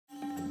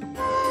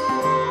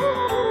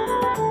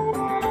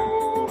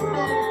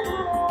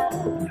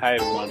Hi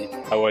everyone,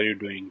 how are you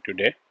doing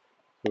today?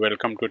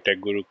 Welcome to Tech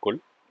Gurukul.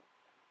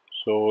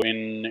 So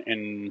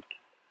in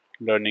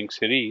learning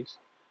series,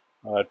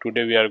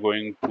 today we are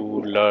going to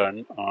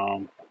learn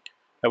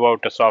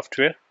about a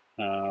software.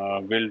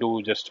 We'll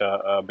do just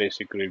a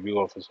basic review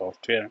of a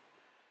software.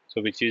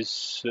 So which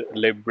is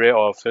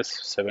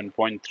LibreOffice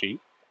 7.3.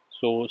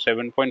 So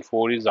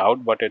 7.4 is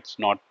out, but it's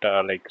not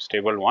like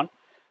stable one.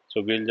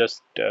 So we'll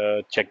just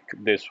check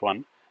this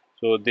one.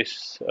 So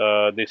this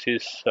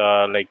is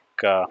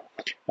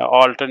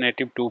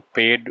alternative to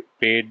paid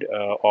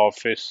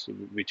Office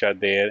which are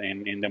there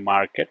in the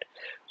market.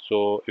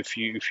 So this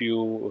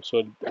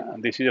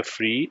is a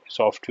free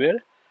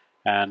software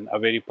and a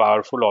very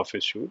powerful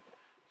Office suite.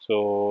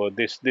 So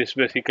this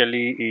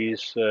basically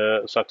is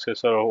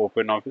successor of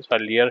OpenOffice.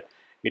 Earlier,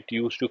 it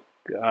used to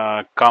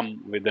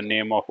come with the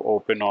name of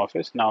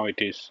OpenOffice. Now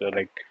it is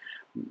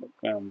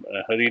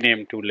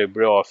renamed to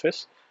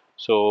LibreOffice.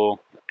 So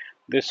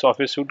this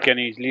Office suite can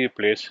easily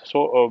replace.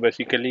 So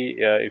basically,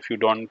 if you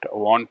don't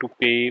want to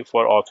pay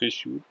for Office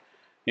suite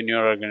in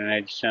your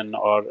organization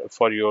or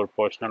for your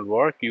personal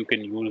work, you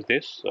can use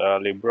this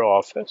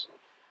LibreOffice.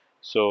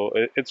 So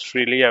it's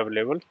freely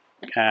available,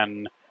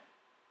 and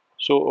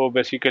so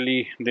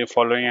basically, the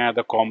following are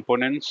the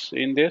components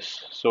in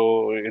this.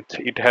 So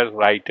it has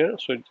writer.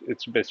 So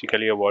it's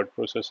basically a word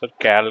processor.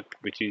 Calc,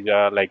 which is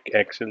like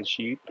Excel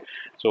sheet.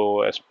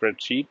 So a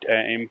spreadsheet.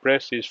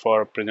 Impress is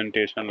for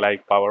presentation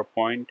like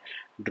PowerPoint.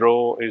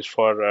 Draw is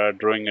for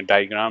drawing a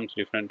diagrams,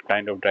 different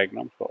kind of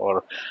diagrams,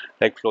 or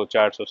like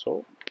flowcharts or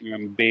so.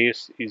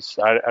 Base is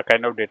a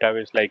kind of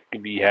database like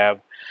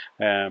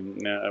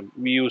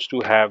we used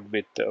to have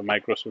with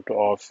Microsoft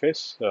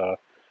Office.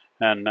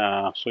 And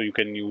so you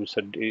can use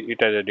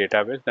it as a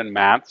database. Then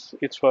maths,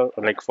 it's for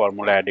like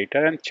formula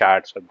editor, and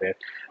charts are there.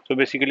 So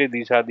basically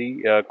these are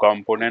the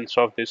components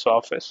of this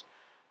Office.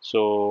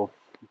 So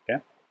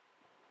okay,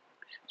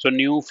 so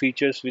new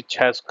features which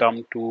has come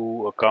with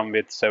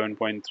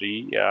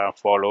 7.3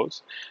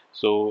 follows.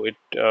 So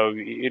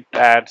it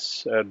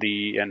adds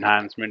the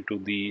enhancement to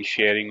the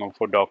sharing of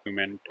a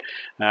document,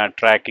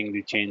 tracking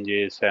the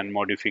changes and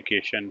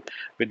modification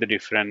with the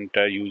different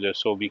users.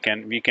 So we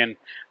can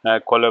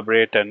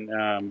collaborate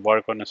and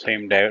work on the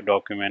same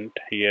document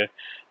here.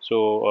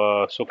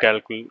 So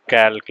calc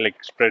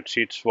like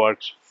spreadsheets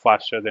works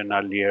faster than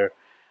earlier.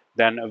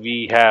 Then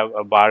we have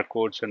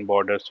barcodes and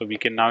borders, so we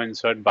can now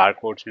insert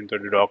barcodes into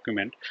the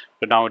document.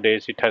 So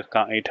nowadays it has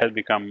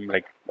become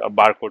like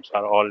barcodes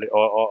are all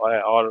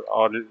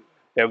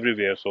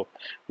everywhere, so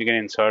we can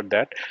insert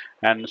that.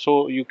 And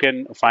so you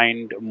can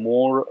find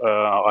more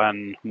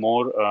and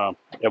more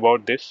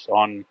about this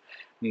on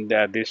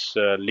this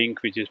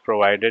link which is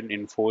provided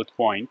in fourth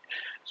point.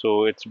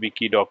 So it's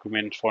wiki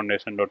documents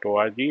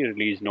foundation.org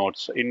release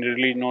notes. In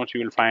release notes you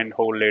will find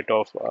whole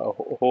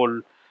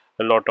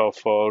a lot of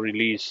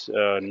release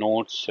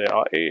notes,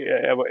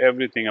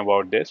 everything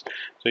about this.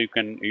 So you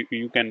can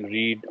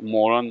read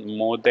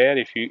more there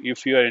if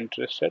you are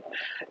interested.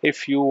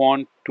 If you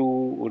want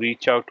to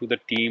reach out to the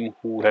team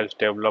who has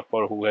developed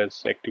or who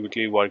has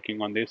actively working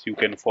on this, you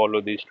can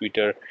follow these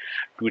Twitter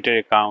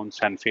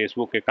accounts and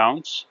Facebook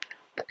accounts.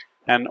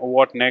 And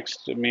what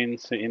next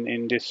means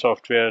in this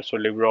software? So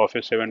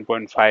LibreOffice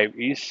 7.5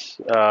 is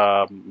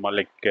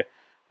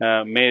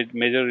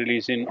major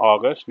release in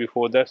August.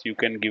 Before this, you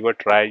can give a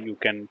try. You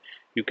can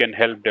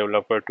help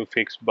developer to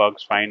fix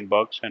bugs, find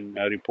bugs, and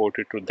report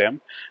it to them.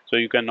 So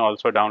you can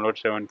also download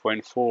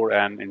 7.4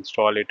 and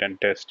install it and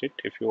test it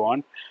if you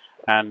want.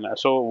 And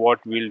so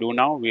what we'll do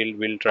now,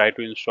 we'll try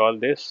to install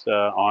this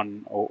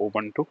on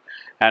Ubuntu,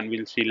 and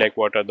we'll see like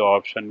what are the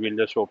options. We'll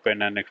just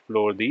open and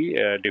explore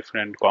the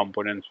different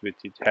components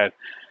which it has.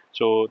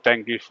 So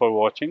thank you for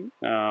watching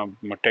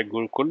Tech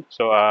Gurukul.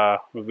 So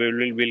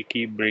we'll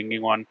keep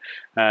bringing on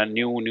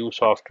new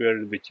software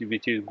which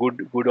is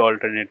good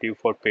alternative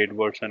for paid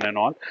version and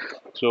all.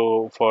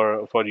 So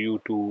for you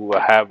to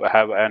have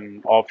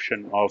an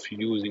option of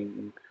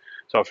using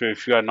software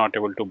if you are not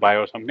able to buy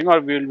or something,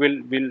 or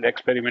we'll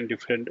experiment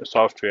different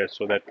software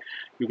so that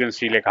you can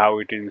see like how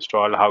it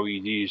install, how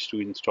easy it is to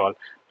install.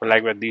 So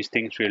like what these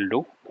things we'll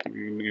do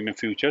in the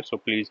future. So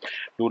please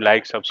do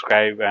like,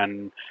 subscribe,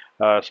 and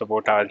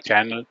support our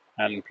channel.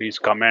 And please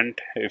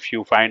comment if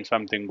you find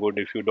something good.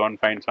 If you don't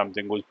find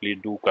something good, please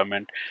do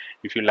comment.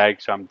 If you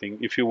like something,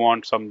 if you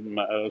want some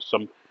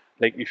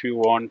like if you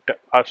want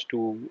us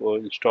to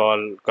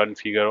install,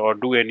 configure, or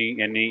do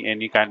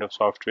any kind of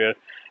software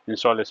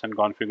installation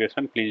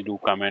configuration, please do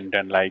comment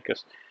and like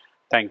us.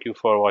 Thank you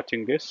for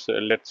watching this.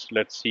 Let's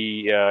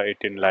see it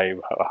in live,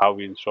 how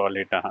we install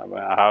it,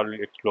 how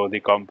we explore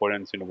the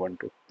components in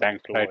Ubuntu.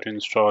 Thanks. Try to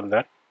install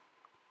that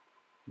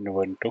in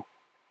Ubuntu.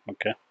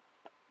 Okay,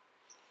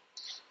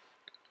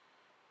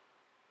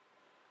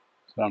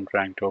 so I'm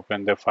trying to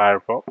open the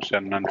Firefox,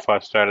 and then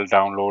first I'll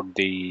download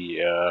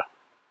the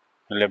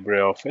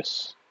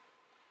LibreOffice,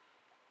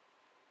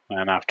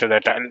 and after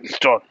that I'll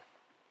install.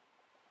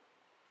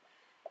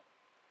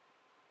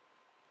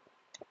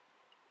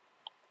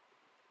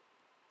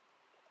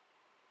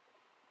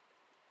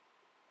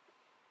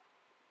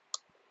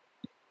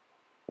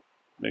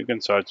 You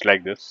can search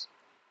like this.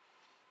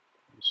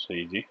 It's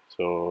easy.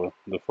 So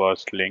the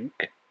first link,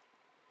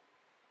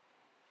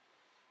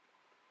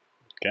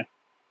 okay.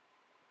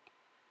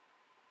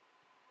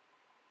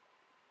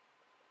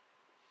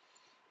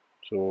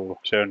 So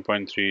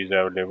 7.3 is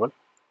available.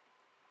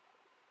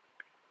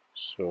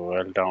 So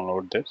I'll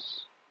download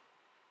this.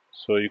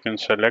 So you can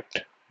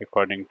select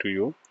according to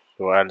you.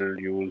 So I'll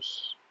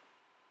use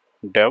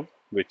dev,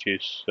 which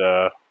is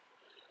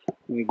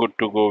good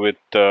to go with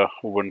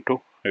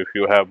Ubuntu. If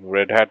you have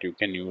Red Hat, you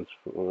can use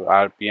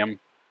RPM.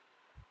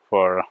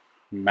 For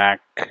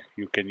Mac,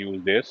 you can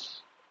use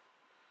this.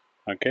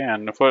 Okay,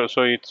 and for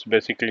so it's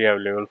basically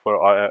available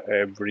for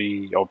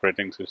every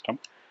operating system,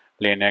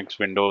 Linux,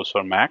 Windows,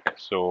 or Mac.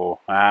 So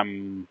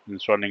I'm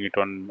installing it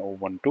on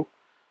Ubuntu,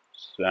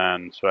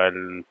 and so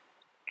I'll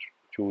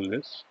choose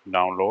this,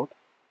 download.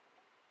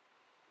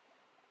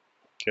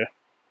 Okay,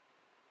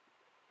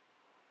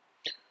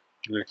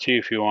 let's see.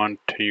 If you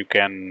want, you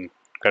can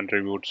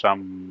contribute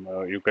some,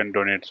 you can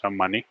donate some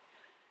money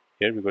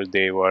here because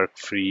they work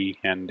free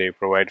and they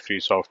provide free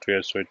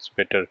software, so it's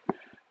better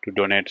to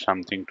donate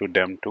something to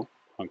them too.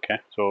 Okay,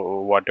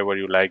 so whatever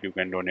you like, you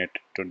can donate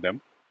to them.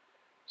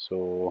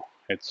 So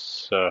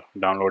it's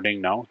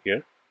downloading now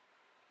here.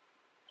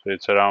 So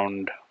it's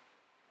around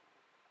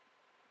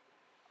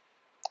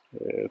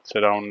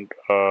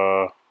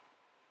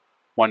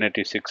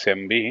 186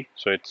 MB.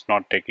 So it's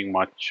not taking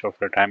much of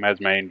the time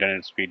as my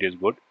internet speed is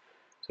good.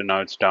 So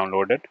now it's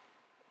downloaded.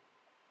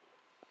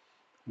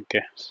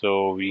 Okay,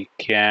 so we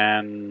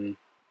can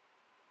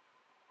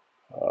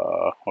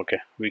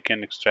we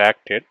can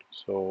extract it.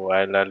 So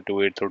I'll do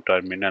it through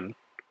terminal.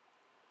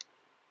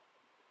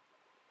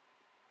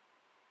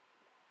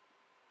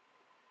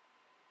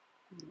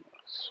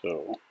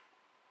 So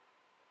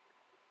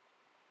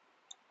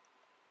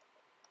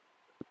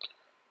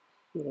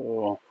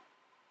so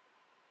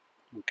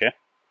okay,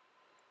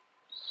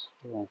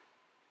 so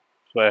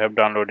I have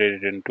downloaded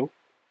it into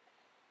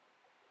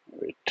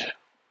wait.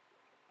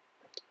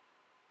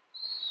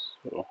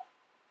 So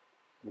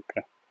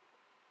okay,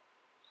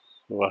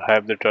 so I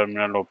have the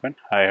terminal open.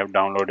 I have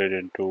downloaded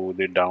into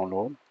the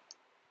download.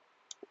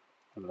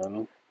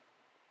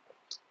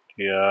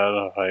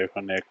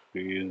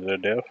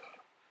 tr-xvzdef.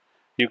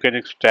 You can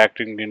extract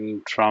it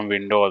in from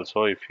window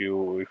also if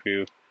you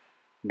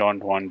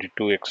don't want it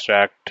to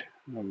extract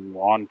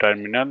on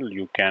terminal.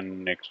 You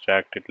can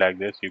extract it like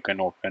this. You can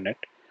open it.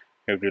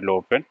 It will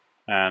open,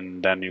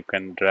 and then you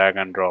can drag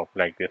and drop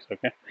like this.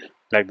 Okay,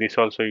 like this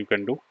also you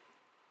can do.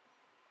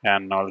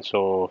 And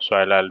also, so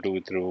I'll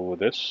do through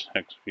this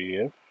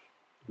XPF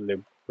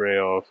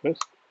LibreOffice.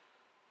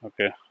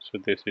 Okay, so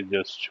this is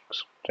just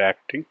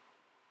extracting.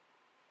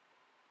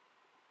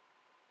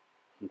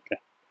 Okay,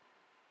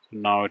 so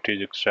now it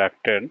is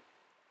extracted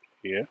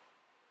here.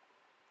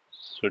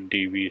 So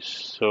db,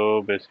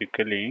 so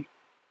basically,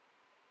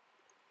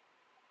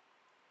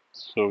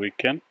 so we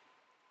can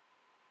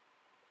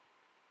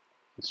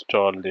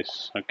install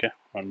this. Okay,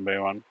 one by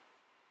one.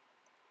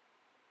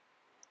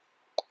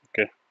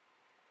 Okay,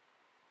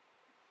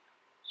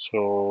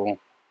 so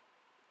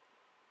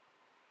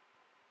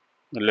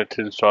let's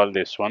install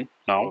this one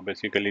now. So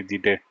basically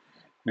the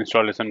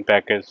installation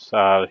packages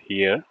are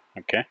here.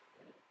 Okay,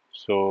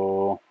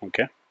 so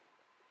okay,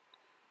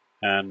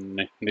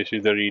 and this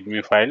is the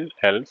readme file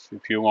help.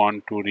 If you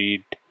want to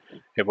read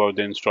about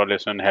the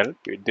installation help,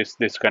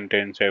 this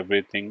contains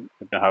everything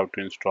how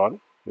to install.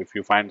 If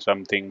you find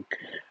something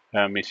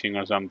missing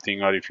or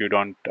something, or if you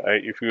don't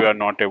if you are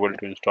not able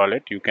to install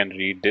it, you can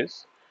read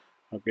this.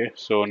 Okay,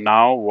 so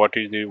now what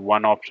is the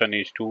one option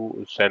is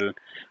to sell,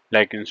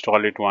 like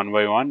install it one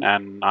by one,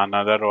 and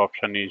another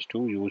option is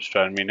to use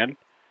terminal.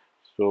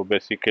 So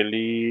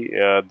basically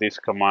this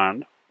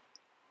command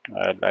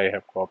I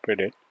have copied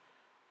it.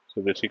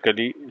 So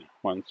basically,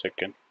 one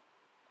second.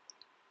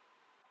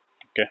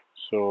 Okay,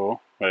 so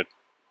wait,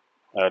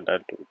 I'll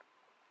do it.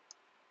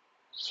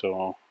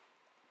 So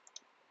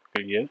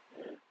here,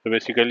 so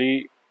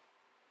basically,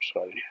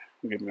 sorry,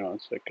 give me one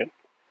second.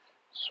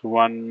 So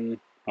one,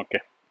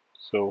 okay,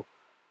 so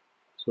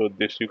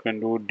this you can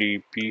do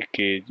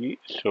dpkg.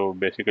 So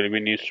basically we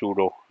need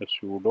sudo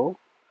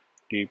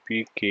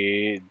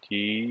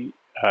dpkg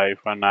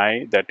hyphen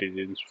I, that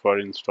is for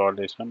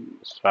installation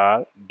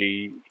star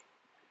d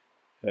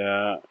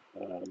uh,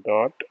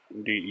 dot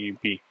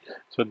deb.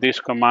 So this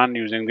command,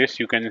 using this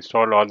you can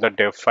install all the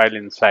dev file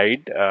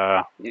inside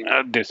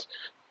this.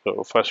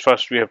 So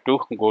first we have to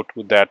go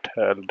to that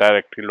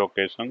directory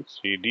location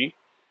cd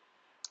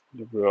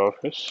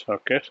LibreOffice.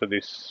 Okay, so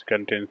this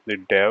contains the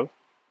dev.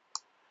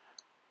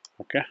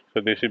 Okay,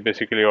 so this is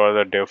basically all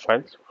the dev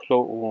files.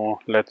 So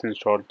let's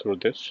install through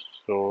this.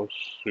 So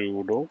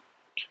sudo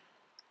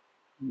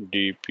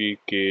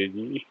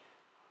dpkg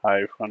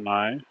hyphen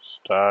I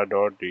star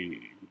dot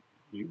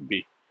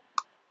db.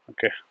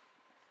 Okay,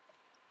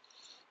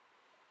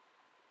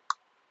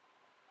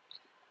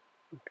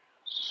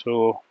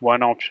 so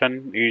one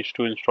option is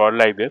to install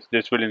like this.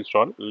 This will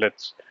install.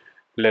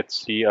 Let's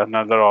see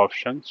another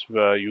options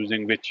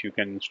using which you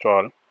can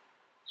install.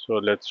 So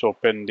let's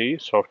open the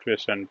software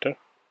center.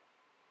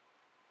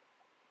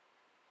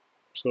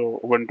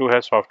 So Ubuntu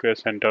has software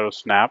center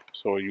snap,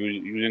 so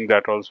using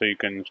that also you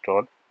can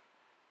install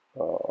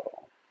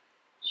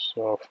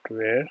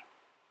software.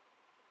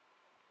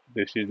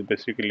 This is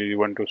basically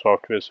Ubuntu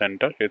software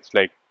center. It's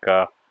like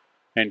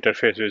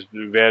interface is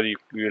where you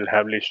will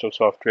have list of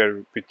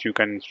software which you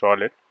can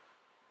install it.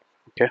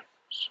 Okay,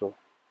 so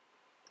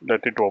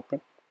let it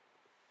open.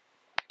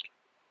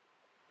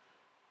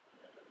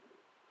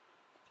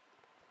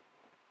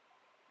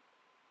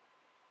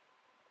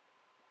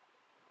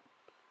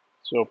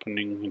 It's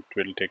opening. It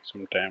will take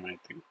some time, I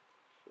think.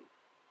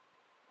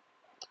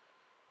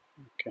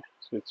 Okay,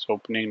 so it's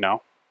opening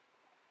now.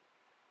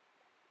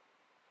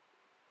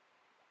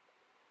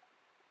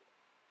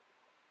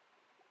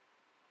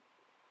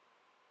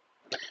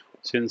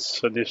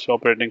 Since this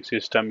operating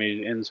system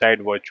is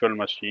inside virtual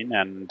machine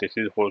and this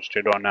is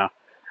hosted on a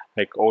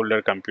like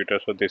older computer,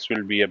 so this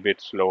will be a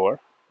bit slower.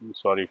 I'm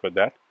sorry for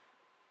that.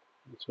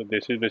 So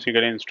this is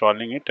basically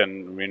installing it,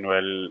 and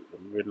meanwhile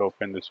we'll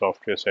open the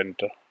software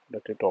center.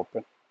 Let it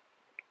open.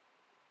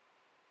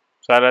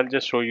 So I'll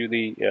just show you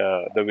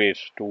the ways,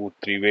 2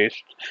 3 ways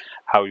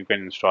how you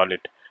can install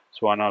it.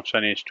 So one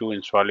option is to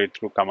install it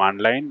through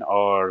command line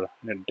or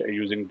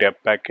using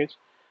dep package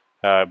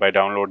by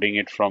downloading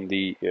it from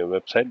the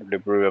website,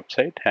 library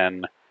website,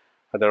 and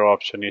other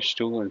option is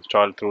to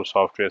install through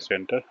software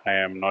center. I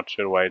am not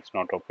sure why it's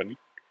not opening.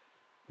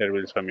 There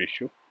will be some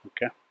issue.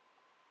 Okay,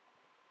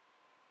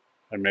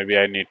 and maybe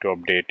I need to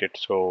update it.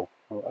 So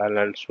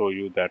I'll show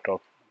you that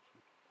option.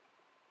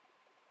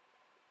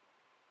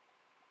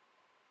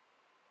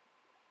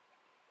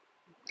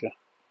 Okay.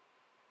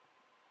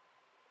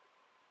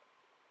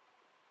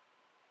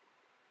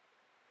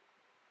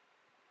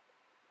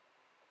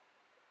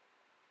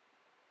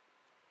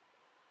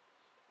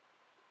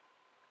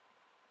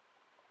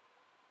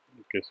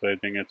 Okay, so I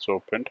think it's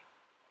opened.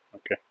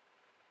 Okay,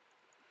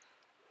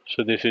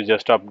 so this is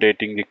just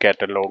updating the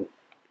catalog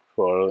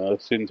for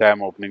since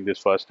I'm opening this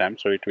first time.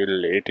 So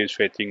it is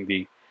fetching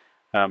the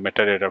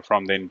metadata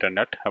from the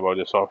internet about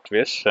the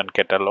softwares and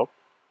catalog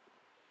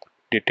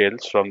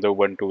details from the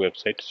Ubuntu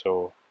website.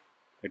 So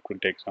it will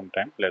take some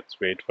time. Let's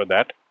wait for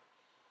that.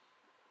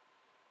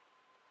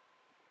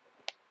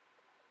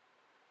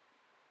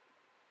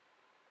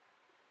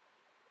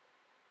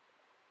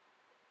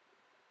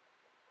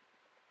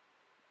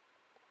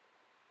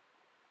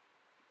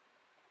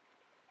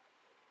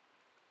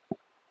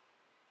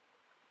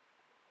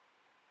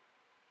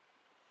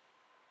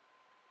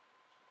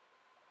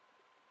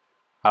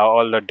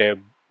 All the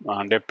dev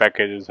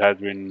packages has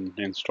been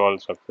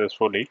installed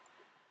successfully.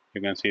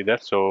 You can see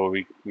that. So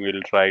we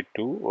will try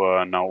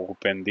to now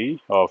open the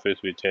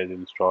office which has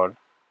installed.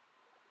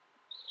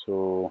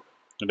 So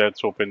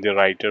let's open the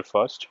writer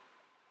first.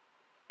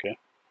 Okay,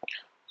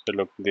 so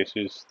look, this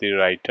is the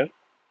writer.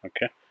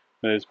 Okay,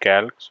 this is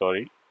calc,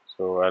 sorry.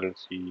 So I'll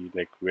see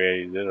like where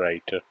is the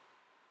writer.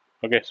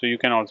 Okay, so you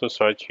can also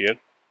search here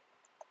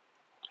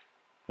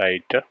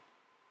writer.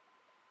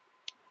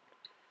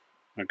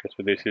 Okay,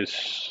 so this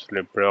is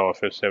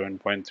LibreOffice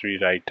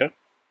 7.3 writer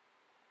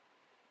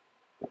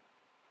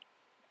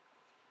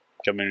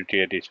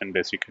community edition.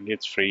 Basically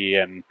it's free,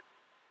 and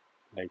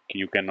like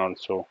you can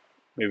also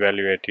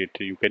evaluate it.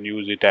 You can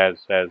use it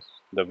as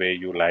the way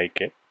you like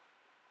it.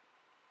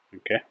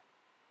 Okay,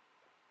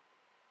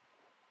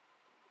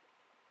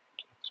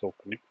 it's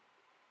opening.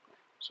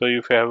 So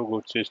if you have a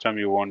good system,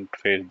 you won't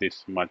face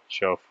this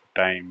much of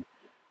time.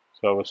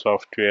 So our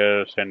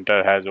software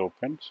center has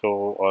opened.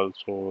 So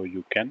also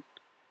you can,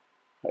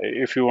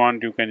 if you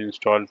want, you can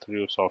install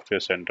through software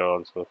center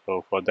also.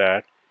 So for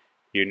that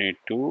you need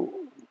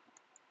to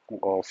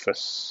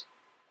office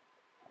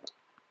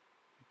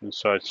and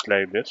search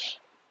like this.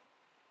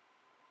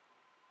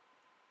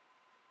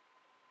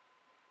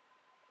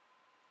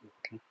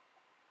 Okay.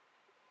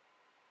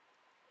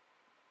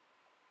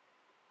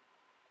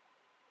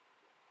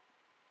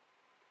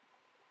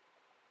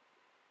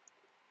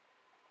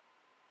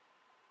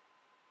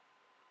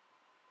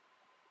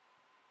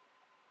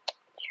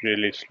 It's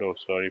really slow.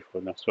 Sorry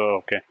for that. So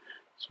okay.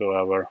 So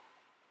our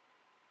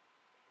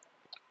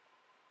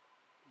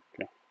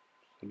okay.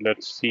 So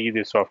let's see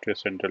the software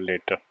center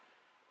later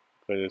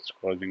because it's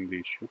causing the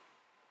issue.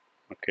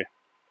 Okay.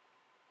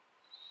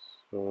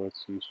 So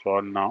it's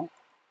installed now.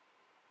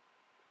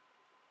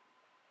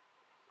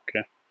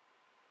 Okay.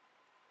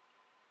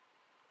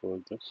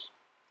 Close this.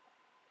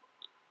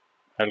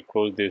 I'll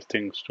close these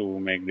things to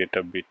make it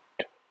a bit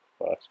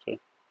faster.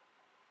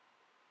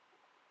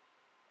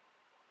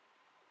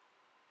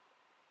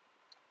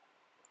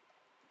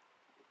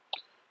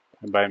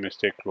 By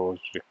mistake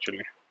closed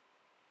actually.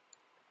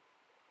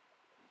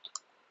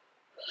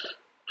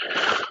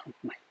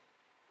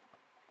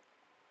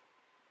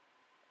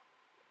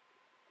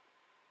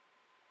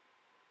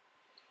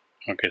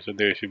 Okay, so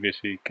this is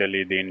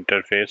basically the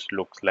interface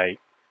looks like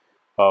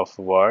of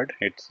Word.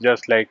 It's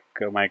just like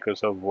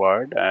Microsoft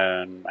Word,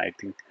 and I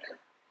think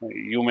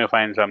you may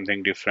find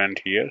something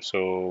different here.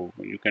 So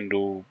you can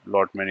do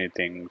lot many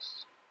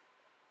things.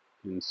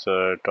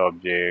 insert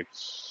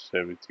objects,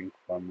 everything,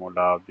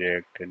 formula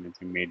object,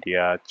 anything,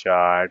 media,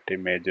 chart,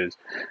 images.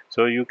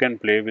 So you can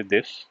play with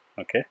this.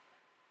 Okay.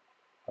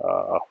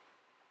 Uh,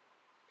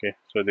 okay.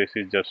 So this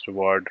is just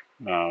word,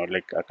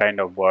 like a kind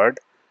of word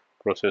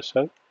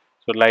processor.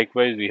 So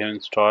likewise, we have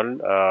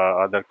installed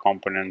other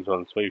components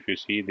also. If you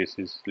see, this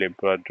is or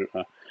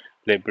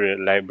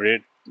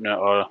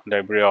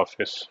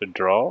LibreOffice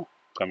Draw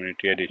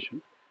Community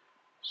Edition.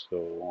 So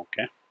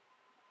okay,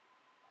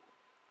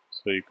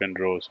 so you can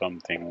draw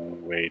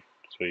something. Wait,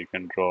 so you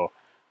can draw,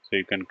 so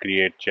you can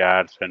create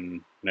charts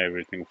and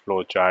everything,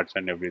 flow charts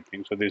and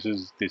everything. So this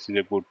is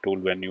a good tool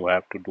when you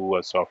have to do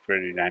a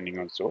software designing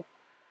also.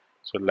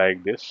 So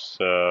like this,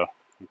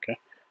 okay.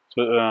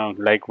 So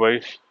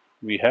likewise,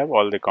 we have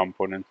all the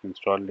components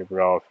installed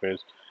LibreOffice.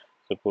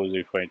 Suppose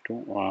if I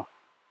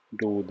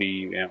do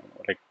the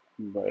like,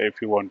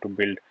 if you want to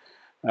build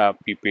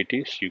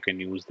PPTs, you can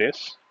use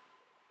this.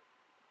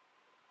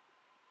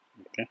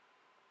 Okay,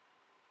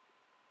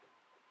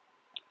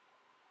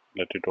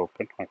 let it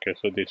open. Okay,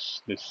 so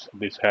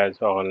this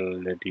has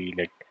already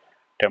like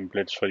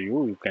templates for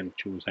you. You can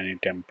choose any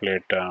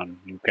template and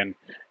you can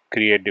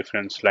create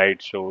different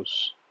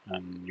slideshows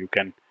and you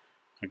can,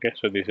 okay,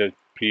 so this is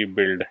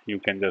pre-built. You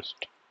can just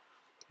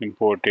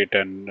import it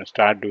and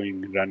start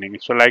doing running.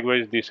 So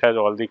likewise, this has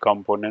all the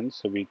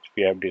components which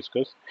we have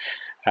discussed,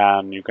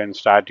 and you can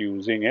start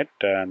using it,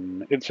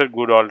 and it's a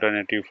good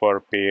alternative for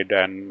paid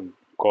and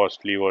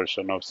costly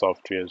version of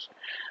softwares.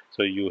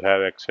 So you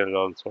have Excel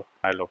also.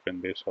 I'll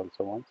open this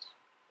also once.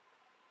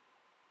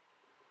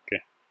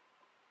 Okay,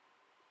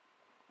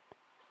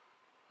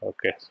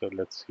 okay, so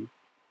let's see.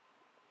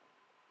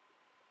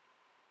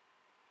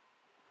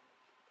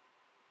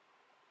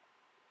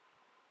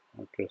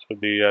 Okay, so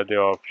these are the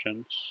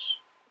options.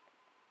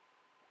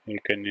 You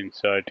can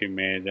insert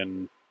image,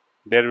 and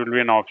there will be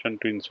an option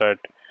to insert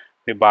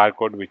the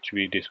barcode which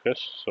we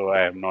discussed. So I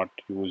have not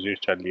used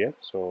it earlier.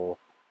 So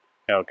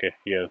yeah, okay,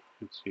 here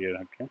it's here.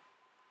 Okay,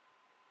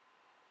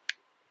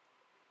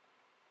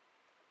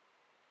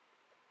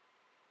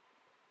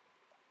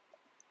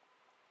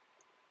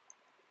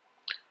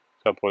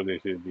 suppose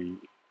this is the,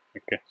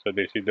 okay, so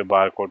this is the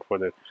barcode for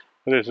this.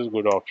 So this is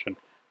good option.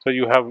 So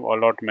you have a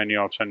lot many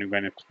options. You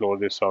can explore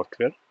this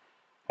software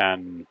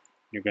and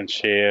you can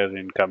share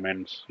in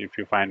comments if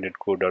you find it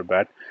good or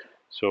bad.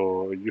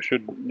 So you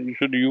should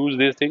use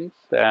these things,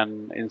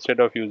 and instead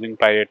of using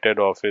pirated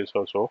Office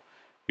or so,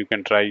 you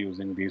can try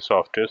using these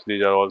softwares.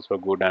 These are also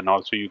good, and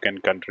also you can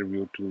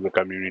contribute to the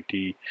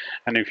community,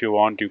 and if you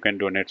want, you can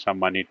donate some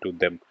money to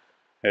them.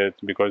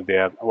 It's because they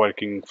are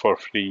working for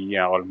free,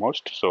 yeah,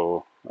 almost.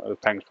 So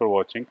thanks for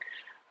watching.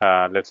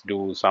 Let's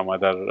do some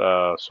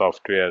other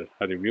software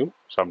review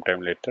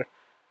sometime later.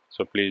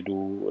 So please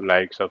do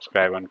like,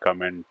 subscribe, and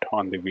comment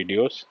on the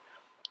videos.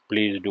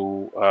 Please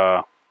do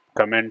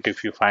comment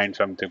if you find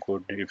something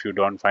good. If you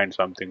don't find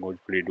something good,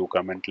 please do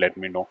comment. Let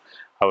me know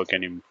how I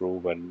can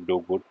improve and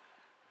do good,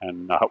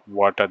 and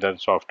what other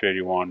software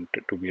you want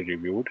to be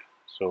reviewed.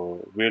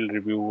 So we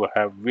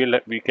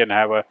can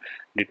have a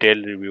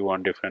detailed review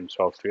on different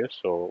software.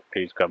 So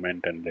please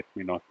comment and let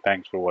me know.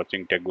 Thanks for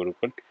watching Tech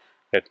Gurukul.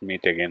 Let's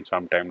meet again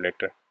sometime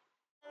later.